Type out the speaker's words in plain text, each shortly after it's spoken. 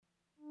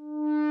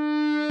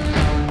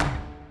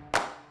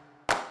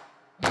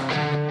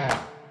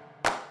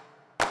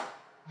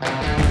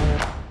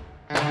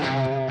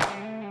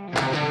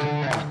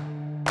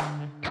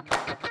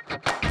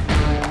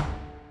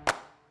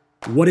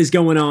What is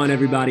going on,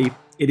 everybody?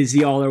 It is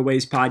the All Our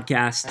Ways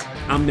podcast.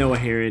 I'm Noah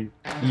Heron.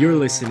 You're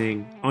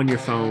listening on your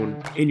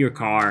phone, in your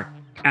car,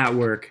 at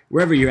work,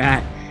 wherever you're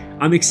at.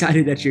 I'm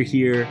excited that you're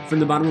here. From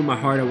the bottom of my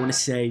heart, I want to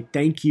say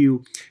thank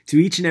you to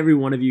each and every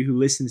one of you who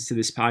listens to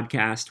this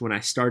podcast. When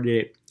I started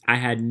it, I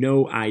had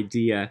no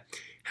idea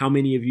how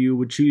many of you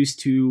would choose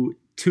to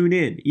tune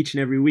in each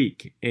and every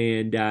week.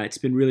 And it's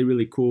been really,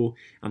 really cool.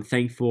 I'm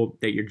thankful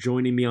that you're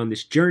joining me on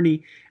this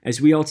journey as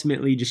we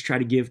ultimately just try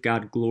to give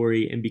God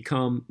glory and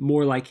become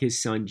more like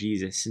his son,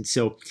 Jesus. And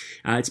so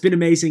it's been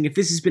amazing. If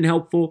this has been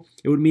helpful,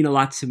 it would mean a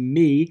lot to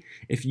me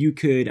if you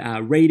could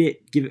rate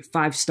it, give it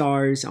 5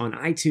 stars on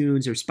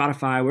iTunes or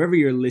Spotify, wherever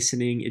you're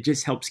listening. It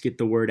just helps get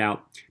the word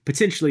out,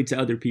 potentially to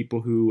other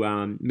people who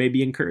may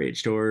be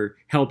encouraged or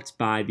helped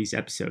by these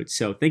episodes.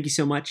 So thank you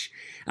so much.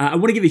 I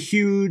want to give a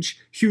huge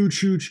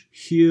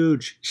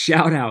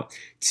shout out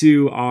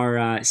to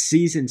our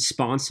season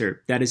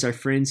sponsor. That is our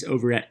friends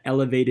over at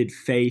Elevated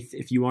Faith.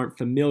 If you aren't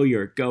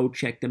familiar, go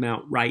check them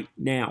out right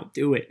now.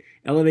 Do it.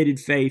 Elevated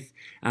Faith.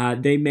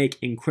 They make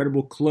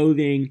incredible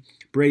clothing,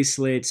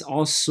 bracelets,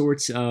 all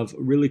sorts of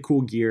really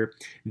cool gear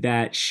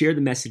that share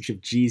the message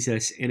of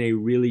Jesus in a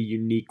really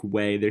unique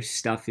way. Their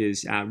stuff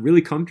is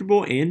really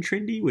comfortable and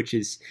trendy, which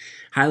is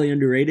highly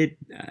underrated.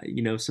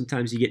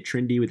 Sometimes you get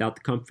trendy without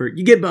the comfort.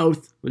 You get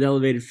both with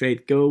Elevated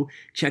Faith. Go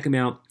check them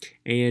out.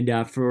 And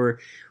for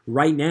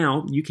right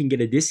now, you can get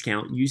a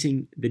discount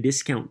using the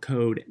discount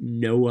code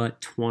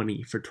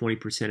NOAH20 for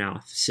 20%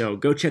 off. So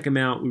go check them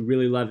out. We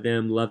really love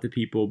them, love the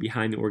people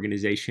behind the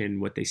organization,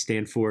 what they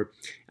stand for.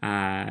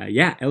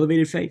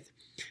 Elevated Faith.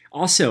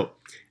 Also,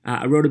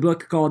 I wrote a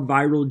book called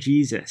Viral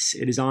Jesus.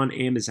 It is on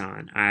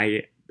Amazon.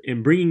 I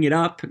am bringing it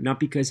up not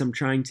because I'm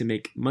trying to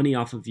make money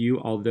off of you,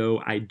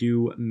 although I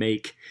do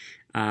make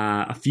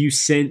a few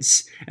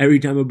cents every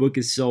time a book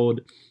is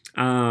sold.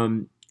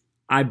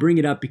 I bring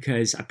it up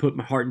because I put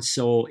my heart and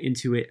soul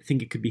into it. I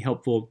think it could be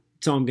helpful.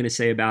 That's all I'm going to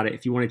say about it.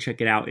 If you want to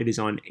check it out, it is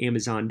on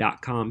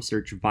Amazon.com.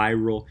 Search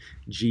Viral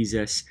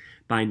Jesus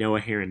by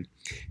Noah Heron.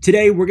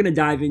 Today, we're going to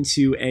dive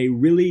into a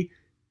really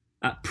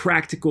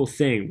practical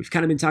thing. We've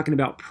kind of been talking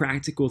about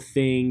practical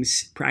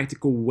things,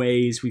 practical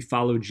ways we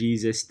follow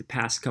Jesus the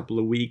past couple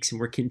of weeks,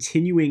 and we're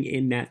continuing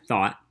in that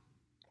thought.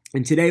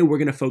 And today we're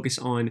going to focus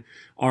on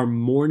our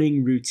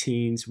morning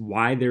routines,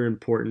 why they're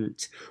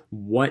important,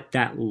 what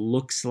that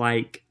looks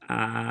like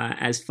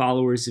as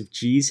followers of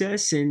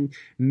Jesus. And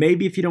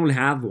maybe if you don't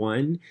have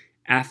one,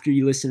 after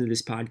you listen to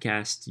this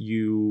podcast,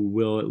 you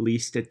will at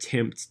least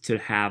attempt to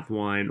have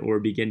one or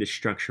begin to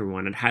structure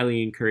one. I'd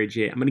highly encourage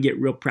it. I'm going to get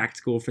real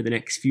practical for the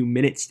next few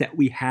minutes that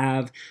we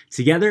have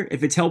together.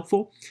 If it's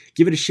helpful,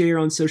 give it a share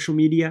on social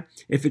media.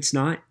 If it's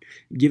not,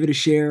 give it a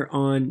share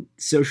on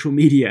social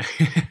media.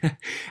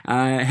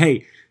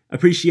 Hey,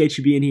 appreciate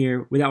you being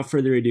here. Without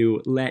further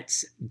ado,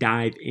 let's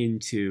dive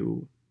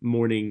into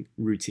morning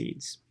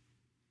routines.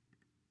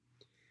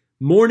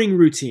 Morning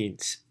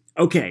routines.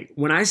 Okay,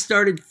 when I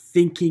started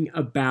thinking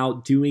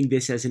about doing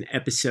this as an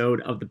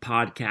episode of the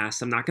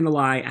podcast, I'm not going to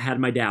lie, I had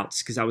my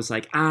doubts because I was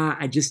like,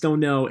 I just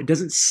don't know. It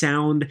doesn't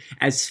sound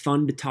as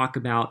fun to talk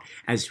about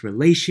as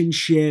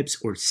relationships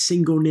or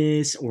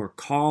singleness or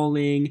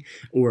calling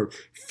or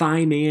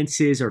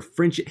finances or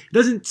friendship. It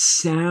doesn't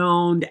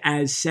sound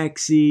as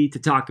sexy to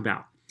talk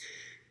about.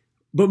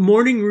 But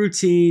morning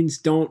routines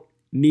don't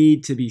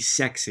need to be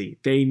sexy.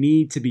 They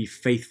need to be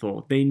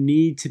faithful. They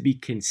need to be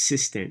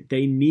consistent.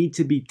 They need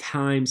to be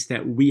times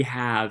that we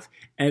have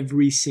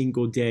every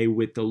single day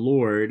with the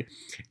Lord.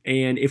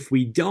 And if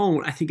we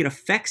don't, I think it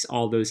affects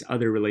all those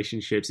other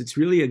relationships. It's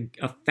really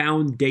a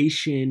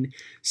foundation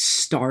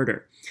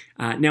starter.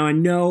 Now, I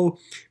know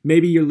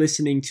maybe you're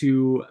listening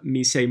to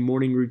me say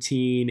morning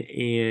routine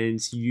and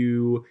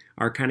you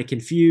are kind of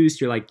confused.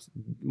 You're like,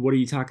 what are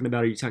you talking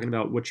about? Are you talking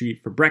about what you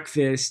eat for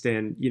breakfast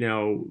and,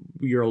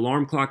 your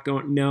alarm clock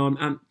going? No,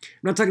 I'm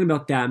not talking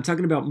about that. I'm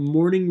talking about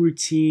morning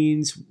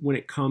routines when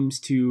it comes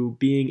to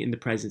being in the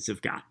presence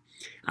of God.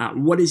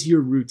 What is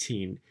your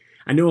routine?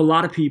 I know a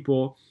lot of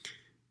people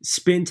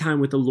spend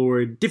time with the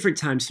Lord different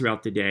times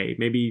throughout the day.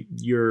 Maybe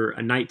you're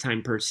a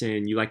nighttime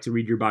person. You like to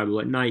read your Bible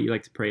at night. You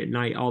like to pray at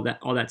night, all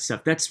that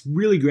stuff. That's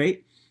really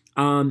great.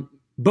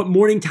 But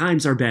morning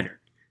times are better.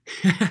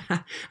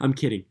 I'm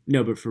kidding.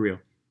 No, but for real.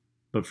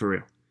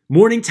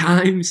 Morning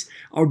times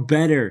are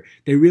better.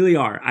 They really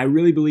are. I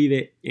really believe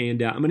it.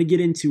 And I'm going to get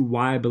into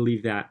why I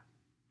believe that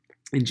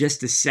in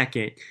just a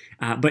second.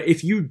 But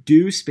if you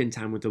do spend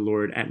time with the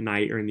Lord at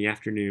night or in the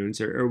afternoons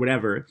or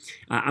whatever,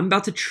 I'm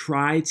about to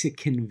try to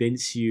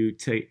convince you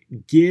to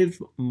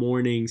give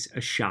mornings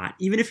a shot.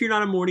 Even if you're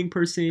not a morning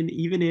person,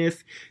 even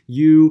if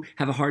you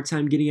have a hard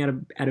time getting out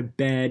of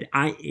bed.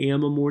 I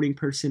am a morning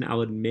person,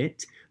 I'll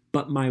admit.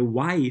 But my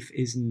wife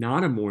is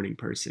not a morning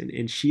person,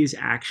 and she has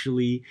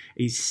actually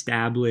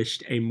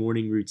established a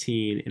morning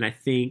routine. And I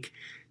think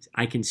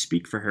I can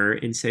speak for her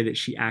and say that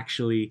she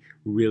actually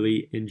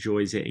really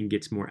enjoys it and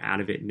gets more out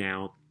of it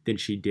now than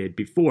she did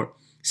before.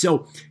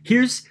 So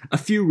here's a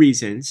few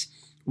reasons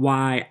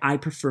why I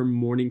prefer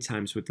morning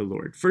times with the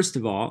Lord. First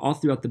of all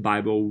throughout the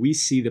Bible, we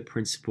see the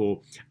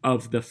principle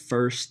of the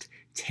first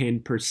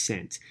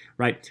 10%,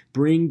 right?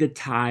 Bring the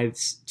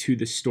tithes to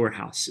the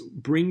storehouse.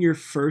 Bring your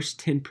first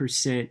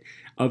 10%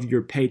 of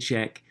your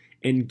paycheck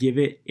and give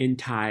it in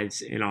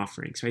tithes and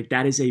offerings, right?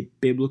 That is a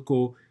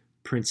biblical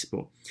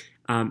principle.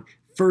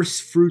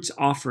 First fruits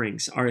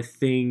offerings are a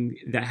thing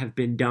that have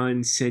been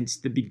done since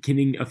the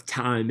beginning of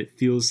time. It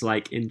feels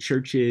like in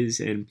churches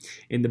and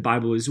in the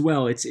Bible as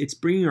well. It's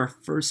bringing our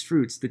first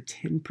fruits, the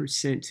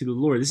 10% to the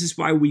Lord. This is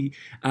why we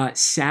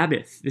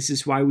Sabbath. This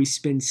is why we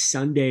spend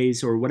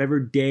Sundays or whatever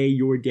day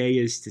your day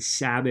is to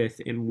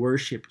Sabbath and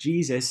worship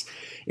Jesus.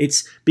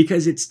 It's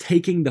because it's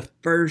taking the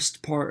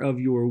first part of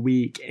your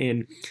week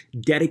and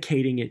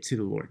dedicating it to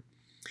the Lord.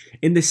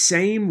 In the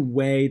same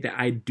way that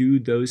I do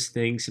those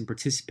things and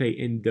participate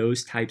in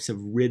those types of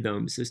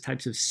rhythms, those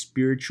types of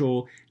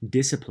spiritual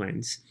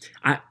disciplines,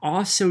 I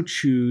also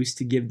choose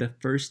to give the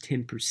first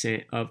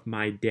 10% of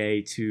my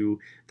day to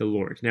the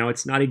Lord. Now,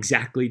 it's not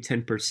exactly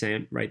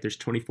 10%, right? There's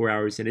 24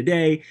 hours in a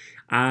day.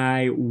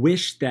 I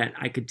wish that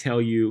I could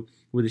tell you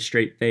with a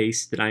straight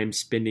face that I am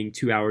spending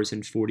 2 hours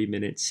and 40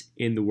 minutes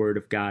in the Word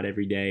of God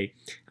every day,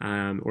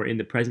 or in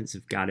the presence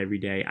of God every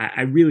day.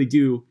 I really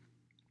do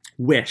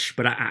wish,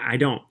 but I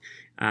don't.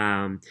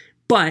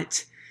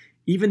 But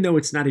even though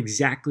it's not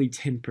exactly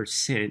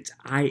 10%,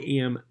 I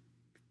am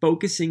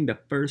focusing the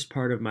first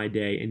part of my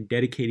day and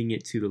dedicating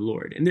it to the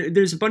Lord. And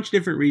there's a bunch of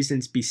different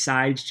reasons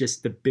besides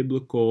just the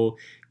biblical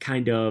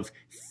kind of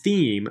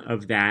theme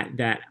of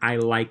that I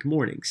like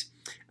mornings.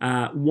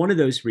 One of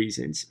those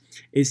reasons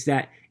is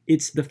that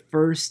it's the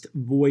first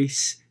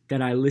voice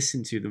that I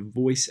listen to, the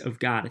voice of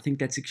God. I think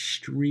that's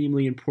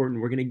extremely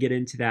important. We're going to get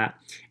into that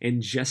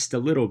in just a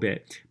little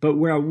bit. But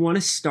where I want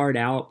to start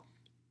out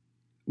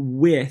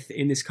with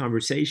in this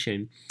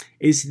conversation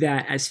is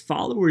that as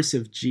followers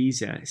of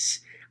Jesus,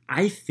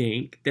 I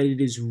think that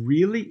it is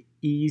really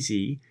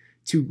easy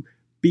to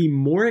be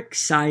more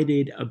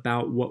excited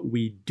about what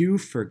we do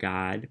for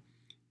God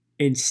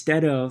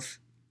instead of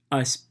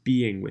us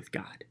being with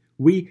God.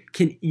 We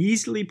can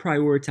easily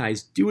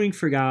prioritize doing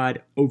for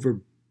God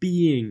over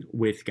being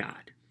with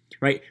God,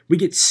 right? We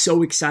get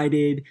so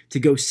excited to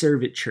go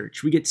serve at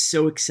church. We get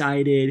so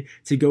excited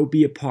to go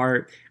be a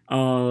part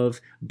of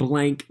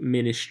blank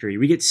ministry.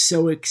 We get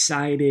so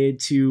excited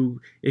to,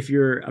 if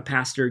you're a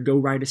pastor, go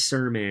write a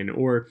sermon,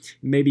 or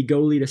maybe go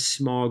lead a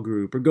small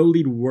group, or go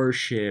lead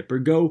worship, or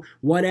go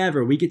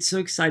whatever. We get so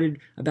excited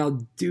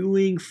about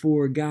doing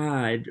for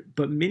God,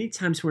 but many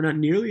times we're not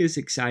nearly as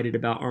excited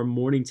about our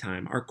morning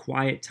time, our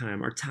quiet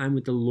time, our time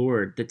with the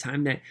Lord, the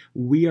time that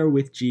we are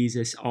with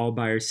Jesus all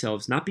by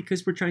ourselves, not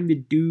because we're trying to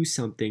do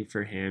something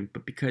for Him,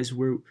 but because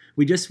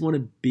we just want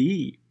to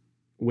be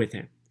with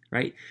Him,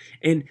 right?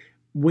 And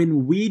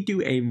when we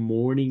do a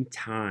morning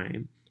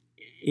time,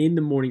 in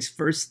the mornings,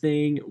 first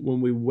thing when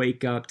we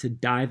wake up to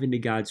dive into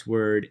God's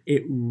Word,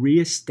 it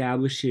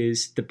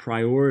reestablishes the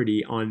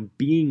priority on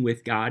being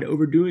with God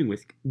over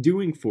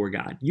doing for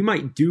God. You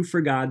might do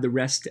for God the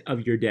rest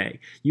of your day.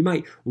 You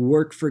might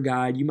work for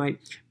God. You might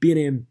be an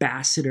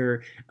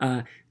ambassador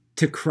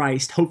to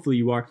Christ. Hopefully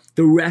you are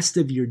the rest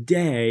of your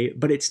day,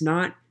 but it's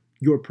not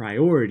your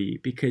priority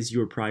because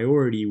your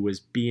priority was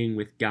being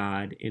with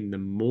God in the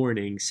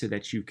morning so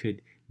that you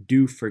could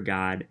do for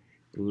God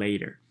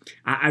later.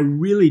 I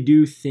really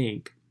do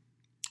think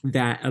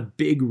that a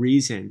big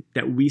reason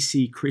that we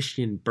see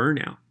Christian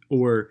burnout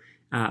or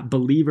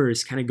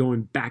believers kind of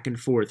going back and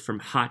forth from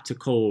hot to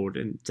cold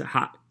and to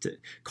hot to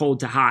cold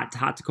to hot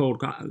to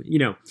cold, you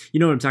know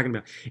what I'm talking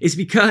about, is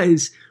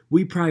because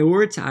we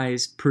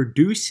prioritize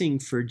producing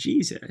for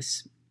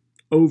Jesus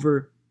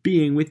over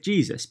being with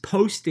Jesus,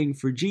 posting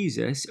for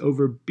Jesus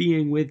over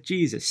being with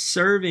Jesus,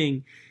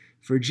 serving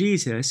for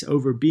Jesus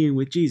over being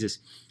with Jesus.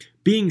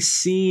 Being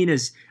seen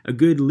as a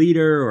good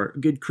leader or a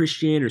good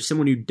Christian or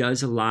someone who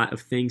does a lot of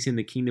things in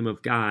the kingdom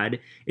of God,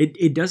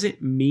 it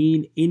doesn't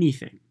mean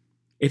anything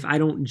if I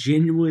don't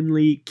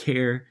genuinely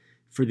care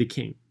for the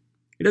King.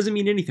 It doesn't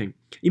mean anything.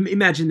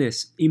 Imagine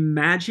this.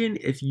 Imagine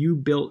if you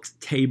built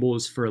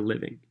tables for a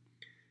living.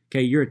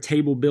 Okay, you're a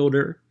table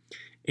builder,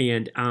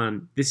 and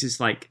this is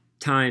like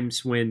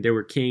times when there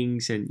were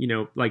kings, and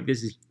like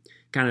this is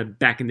kind of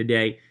back in the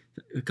day,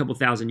 a couple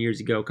thousand years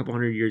ago, a couple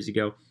hundred years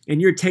ago, and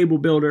you're a table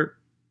builder.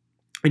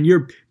 And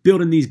you're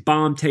building these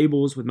bomb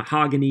tables with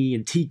mahogany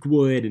and teak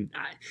wood, and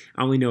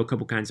I only know a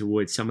couple kinds of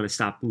wood, so I'm going to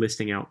stop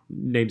listing out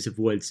names of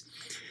woods.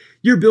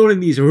 You're building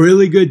these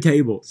really good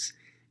tables,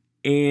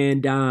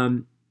 and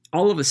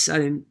all of a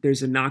sudden,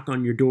 there's a knock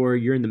on your door.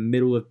 You're in the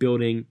middle of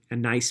building a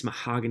nice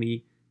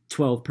mahogany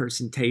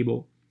 12-person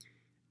table.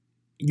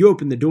 You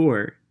open the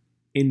door,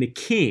 and the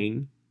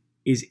King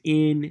is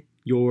in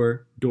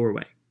your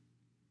doorway,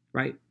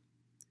 right?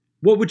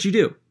 What would you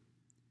do?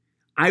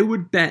 I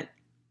would bet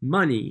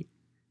money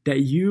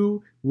that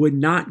you would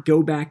not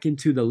go back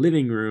into the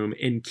living room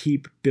and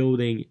keep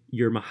building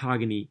your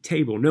mahogany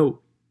table.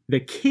 No,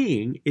 the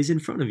King is in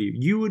front of you.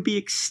 You would be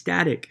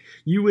ecstatic.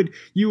 You would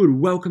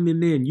welcome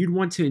him in. You'd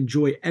want to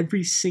enjoy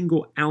every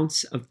single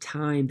ounce of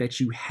time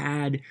that you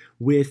had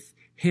with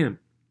him.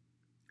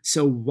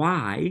 So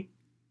why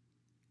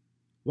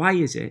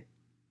is it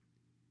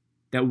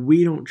that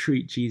we don't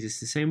treat Jesus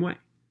the same way?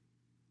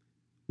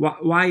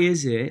 Why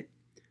is it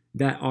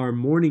that our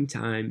morning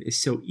time is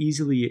so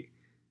easily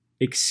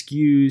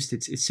excused?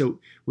 It's so,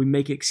 we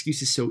make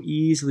excuses so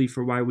easily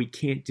for why we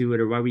can't do it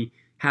or why we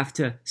have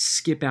to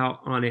skip out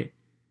on it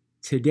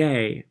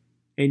today,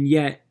 and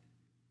yet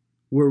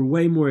we're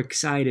way more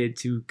excited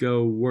to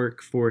go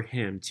work for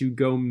Him, to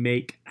go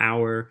make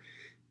our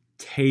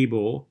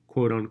table,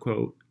 quote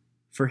unquote,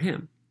 for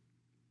Him.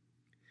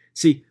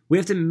 See, we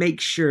have to make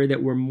sure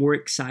that we're more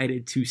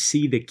excited to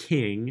see the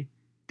King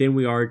than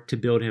we are to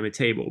build Him a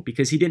table,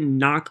 because He didn't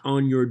knock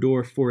on your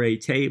door for a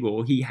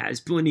table. He has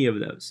plenty of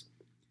those.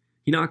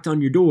 He knocked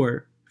on your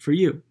door for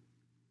you.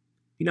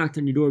 He knocked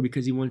on your door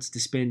because He wants to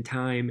spend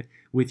time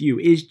with you.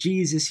 Is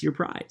Jesus your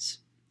prize?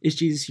 Is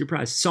Jesus your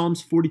prize?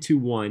 Psalms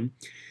 42:1,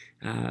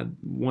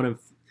 one of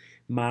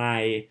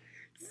my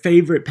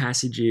favorite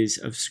passages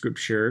of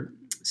Scripture,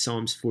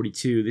 Psalms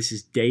 42. This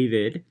is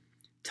David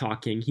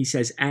talking. He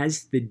says,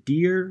 as the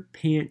deer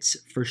pants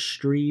for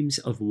streams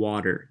of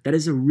water. That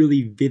is a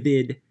really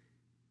vivid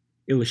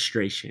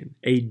illustration.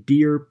 A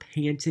deer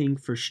panting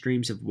for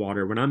streams of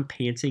water. When I'm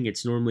panting,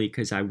 it's normally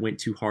because I went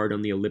too hard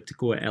on the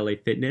elliptical at LA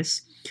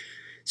Fitness.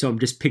 So I'm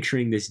just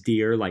picturing this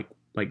deer like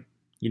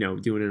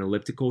doing an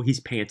elliptical. He's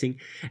panting.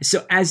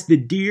 So as the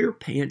deer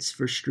pants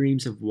for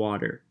streams of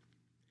water,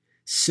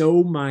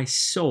 so my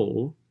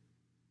soul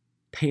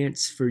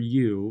pants for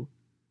you,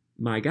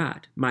 my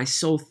God. My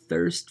soul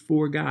thirsts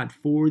for God,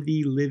 for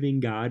the living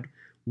God.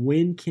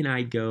 When can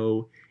I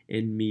go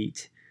and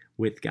meet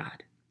with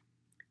God?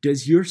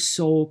 Does your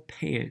soul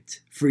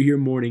pant for your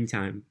morning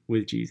time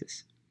with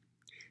Jesus?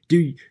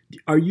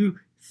 Are you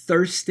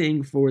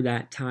thirsting for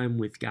that time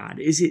with God?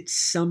 Is it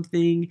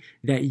something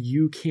that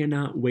you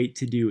cannot wait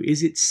to do?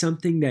 Is it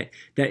something that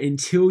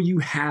until you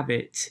have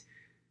it,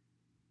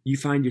 you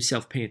find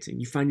yourself panting?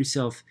 You find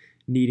yourself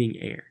needing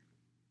air?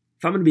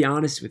 If I'm going to be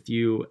honest with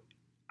you,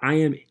 I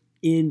am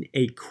in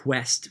a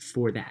quest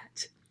for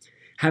that.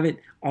 Haven't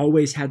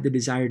always had the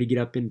desire to get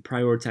up and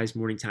prioritize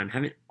morning time.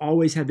 Haven't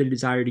always had the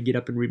desire to get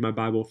up and read my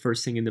Bible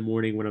first thing in the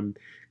morning when I'm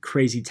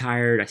crazy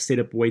tired. I stayed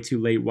up way too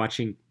late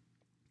watching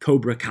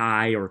Cobra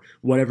Kai or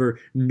whatever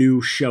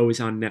new show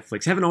is on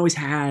Netflix. I haven't always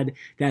had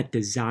that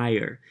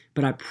desire,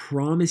 but I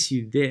promise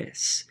you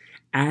this,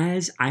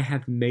 as I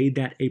have made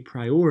that a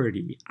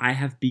priority, I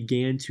have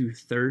began to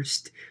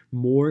thirst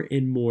more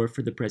and more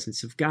for the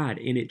presence of God.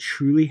 And it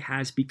truly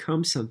has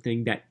become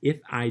something that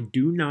if I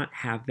do not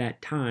have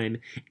that time,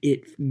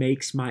 it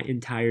makes my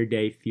entire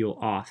day feel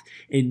off.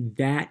 And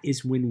that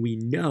is when we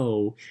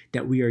know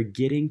that we are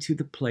getting to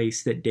the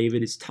place that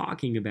David is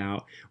talking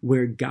about,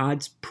 where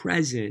God's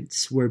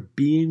presence, where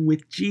being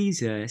with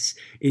Jesus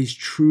is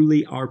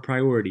truly our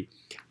priority.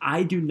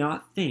 I do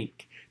not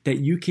think that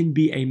you can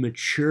be a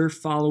mature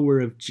follower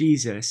of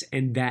Jesus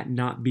and that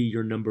not be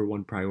your number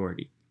one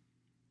priority.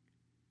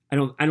 I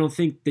don't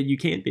think that you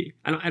can be.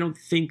 I don't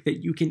think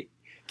that you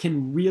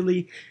can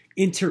really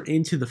enter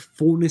into the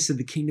fullness of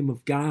the kingdom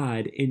of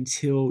God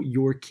until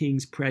your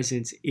King's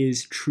presence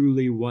is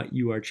truly what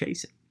you are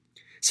chasing.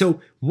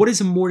 So what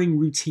does a morning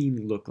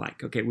routine look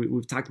like? Okay,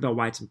 we've talked about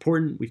why it's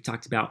important. We've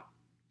talked about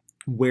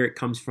where it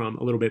comes from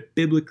a little bit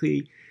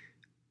biblically.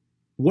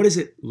 What does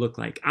it look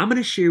like? I'm going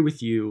to share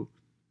with you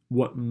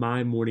what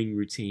my morning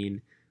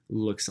routine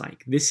looks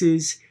like. This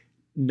is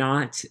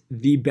not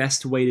the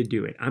best way to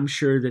do it. I'm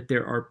sure that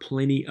there are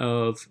plenty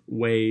of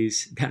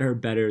ways that are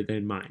better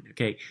than mine,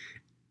 okay?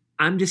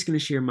 I'm just going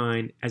to share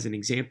mine as an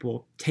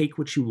example. Take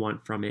what you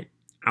want from it.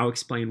 I'll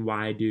explain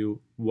why I do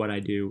what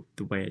I do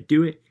the way I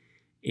do it.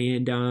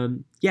 And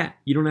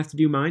you don't have to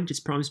do mine.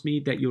 Just promise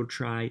me that you'll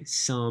try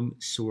some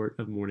sort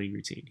of morning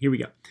routine. Here we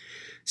go.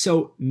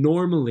 So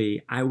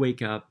normally I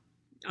wake up,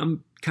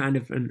 I'm kind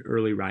of an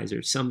early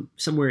riser,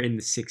 somewhere in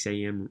the 6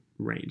 a.m.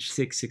 range,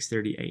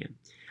 6:30 a.m.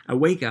 I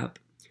wake up,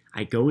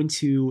 I go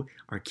into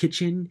our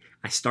kitchen,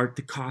 I start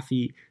the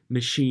coffee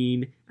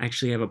machine. I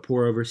actually have a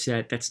pour over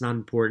set. That's not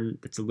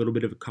important. That's a little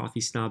bit of a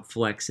coffee snob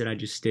flex that I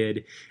just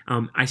did.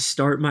 I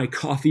start my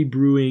coffee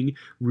brewing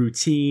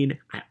routine.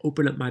 I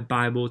open up my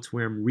Bible to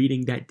where I'm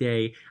reading that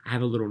day. I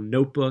have a little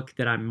notebook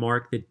that I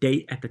mark the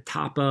date at the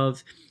top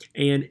of.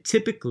 And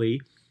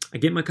typically, I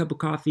get my cup of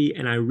coffee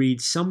and I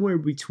read somewhere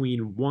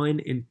between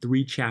 1 and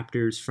 3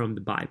 chapters from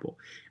the Bible.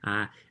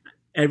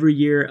 Every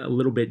year, a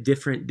little bit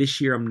different.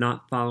 This year, I'm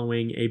not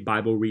following a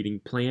Bible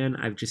reading plan.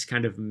 I've just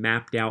kind of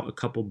mapped out a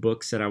couple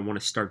books that I want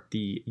to start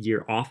the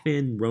year off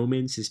in.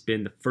 Romans has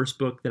been the first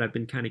book that I've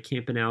been kind of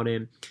camping out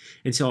in.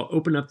 And so I'll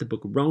open up the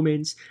book of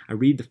Romans. I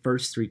read the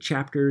first 3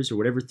 chapters or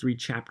whatever 3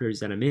 chapters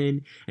that I'm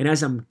in. And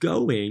as I'm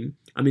going,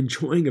 I'm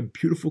enjoying a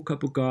beautiful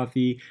cup of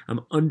coffee.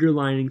 I'm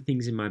underlining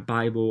things in my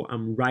Bible.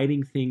 I'm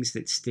writing things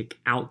that stick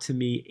out to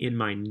me in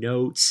my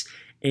notes.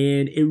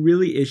 And it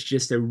really is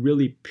just a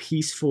really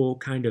peaceful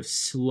kind of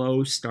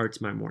slow start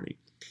to my morning.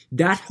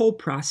 That whole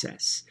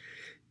process,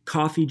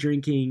 coffee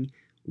drinking,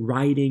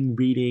 writing,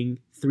 reading,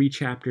 3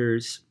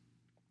 chapters,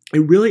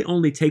 it really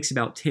only takes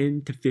about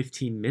 10 to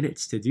 15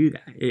 minutes to do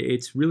that.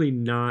 It's really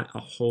not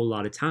a whole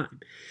lot of time.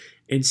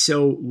 And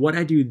so what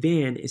I do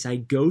then is I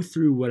go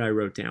through what I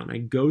wrote down. I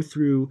go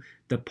through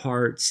the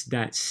parts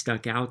that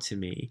stuck out to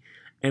me,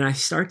 and I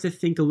start to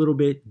think a little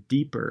bit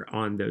deeper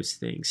on those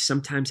things.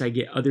 Sometimes I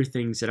get other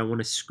things that I want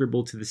to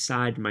scribble to the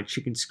side in my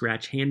chicken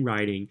scratch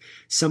handwriting.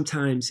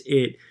 Sometimes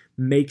it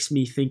makes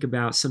me think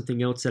about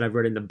something else that I've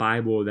read in the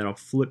Bible that I'll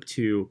flip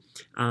to.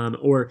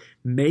 Or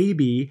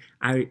maybe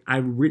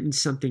I've written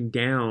something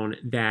down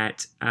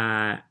that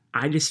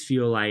I just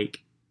feel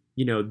like,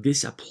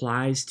 this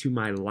applies to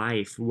my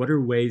life. What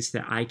are ways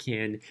that I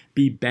can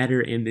be better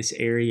in this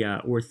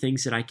area, or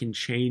things that I can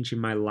change in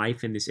my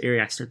life in this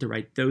area? I start to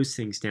write those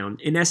things down.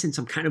 In essence,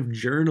 I'm kind of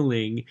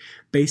journaling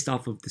based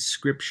off of the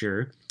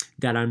scripture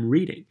that I'm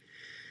reading.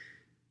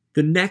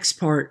 The next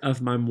part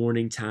of my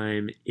morning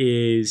time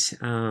is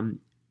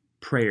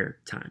prayer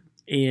time.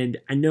 And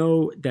I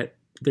know that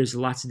there's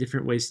lots of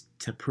different ways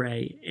to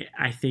pray.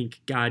 I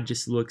think God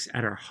just looks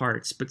at our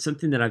hearts. But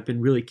something that I've been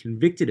really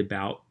convicted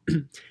about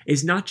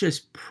is not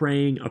just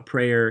praying a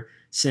prayer,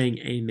 saying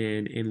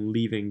amen, and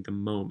leaving the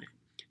moment.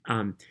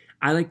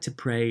 I like to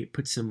pray,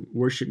 put some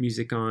worship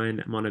music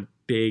on. I'm on a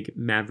big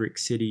Maverick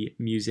City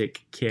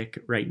music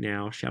kick right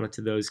now. Shout out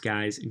to those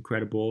guys,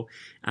 incredible.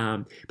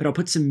 But I'll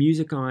put some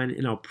music on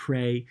and I'll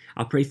pray.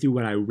 I'll pray through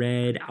what I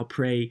read. I'll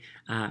pray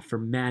for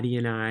Maddie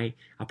and I.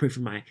 I'll pray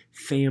for my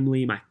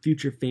family, my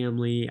future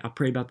family. I'll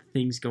pray about the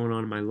things going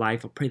on in my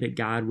life. I'll pray that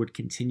God would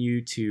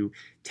continue to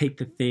take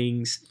the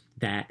things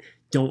that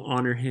don't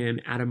honor him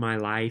out of my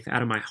life,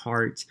 out of my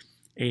heart.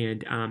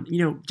 And,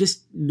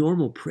 just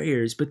normal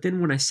prayers. But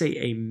then when I say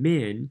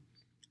amen,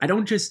 I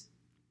don't just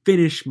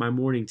finish my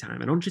morning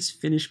time. I don't just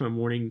finish my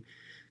morning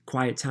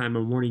quiet time, my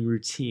morning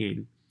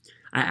routine.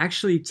 I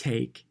actually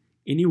take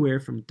anywhere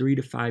from 3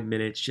 to 5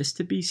 minutes just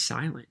to be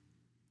silent.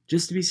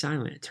 Just to be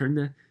silent. I turn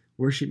the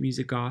worship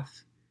music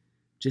off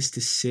just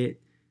to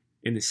sit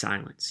in the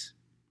silence.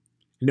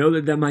 I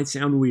know that might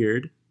sound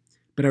weird,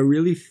 but I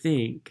really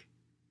think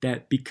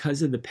that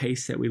because of the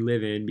pace that we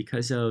live in,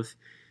 because of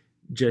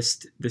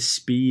just the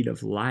speed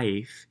of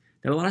life,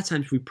 that a lot of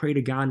times we pray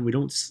to God and we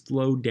don't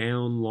slow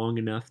down long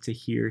enough to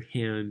hear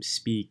him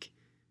speak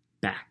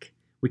back.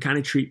 We kind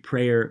of treat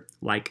prayer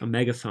like a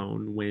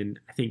megaphone when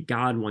I think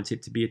God wants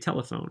it to be a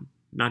telephone,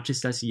 not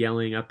just us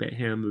yelling up at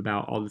him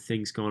about all the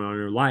things going on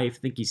in our life. I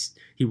think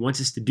he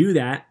wants us to do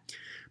that,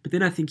 but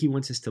then I think he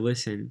wants us to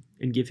listen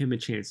and give him a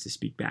chance to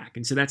speak back.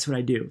 And so that's what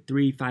I do,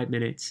 3-5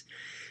 minutes.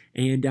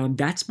 And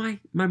that's my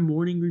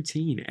morning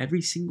routine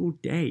every single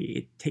day.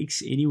 It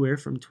takes anywhere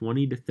from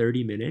 20 to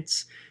 30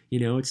 minutes.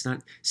 It's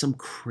not some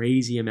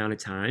crazy amount of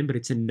time, but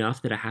it's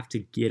enough that I have to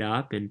get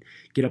up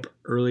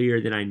earlier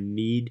than I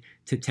need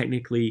to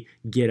technically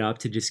get up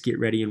to just get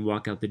ready and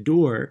walk out the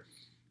door.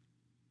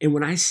 And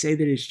when I say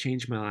that it's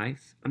changed my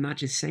life, I'm not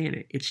just saying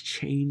it. It's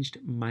changed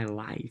my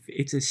life.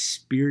 It's a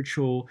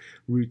spiritual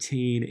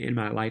routine in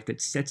my life that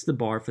sets the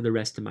bar for the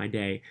rest of my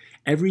day.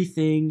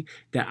 Everything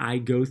that I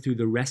go through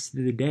the rest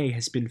of the day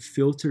has been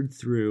filtered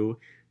through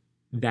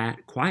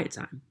that quiet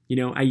time.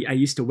 I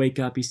used to wake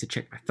up, used to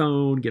check my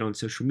phone, get on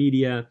social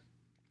media,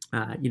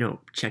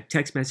 check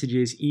text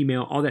messages,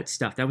 email, all that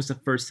stuff. That was the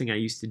first thing I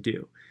used to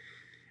do.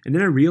 And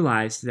then I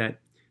realized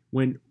that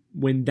when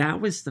that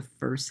was the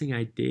first thing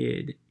I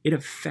did, it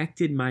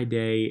affected my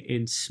day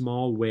in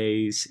small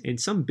ways, in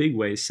some big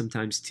ways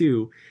sometimes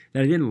too,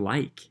 that I didn't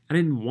like. I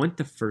didn't want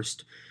the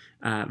first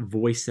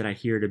voice that I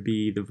hear to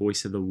be the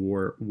voice of the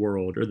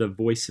world, or the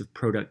voice of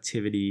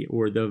productivity,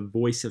 or the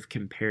voice of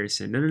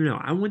comparison.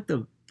 No. I want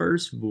the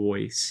first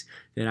voice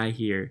that I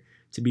hear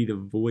to be the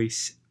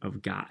voice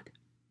of God.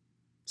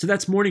 So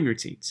that's morning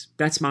routines.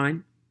 That's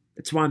mine.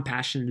 That's why I'm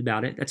passionate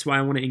about it. That's why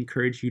I want to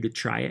encourage you to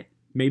try it.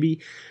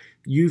 Maybe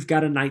you've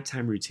got a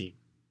nighttime routine.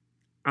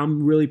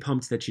 I'm really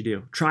pumped that you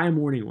do. Try a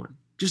morning one.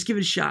 Just give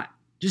it a shot.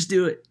 Just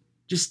do it.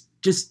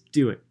 Just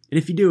do it. And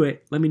if you do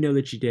it, let me know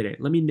that you did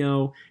it. Let me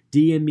know.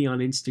 DM me on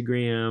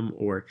Instagram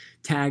or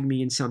tag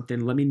me in something.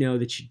 Let me know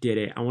that you did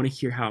it. I want to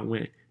hear how it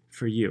went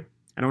for you.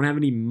 I don't have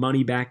any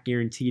money back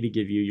guarantee to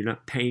give you. You're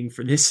not paying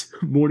for this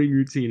morning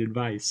routine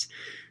advice.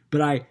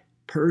 But I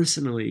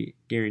personally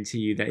guarantee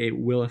you that it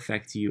will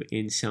affect you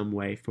in some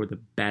way for the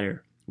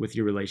better with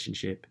your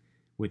relationship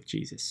with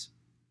Jesus.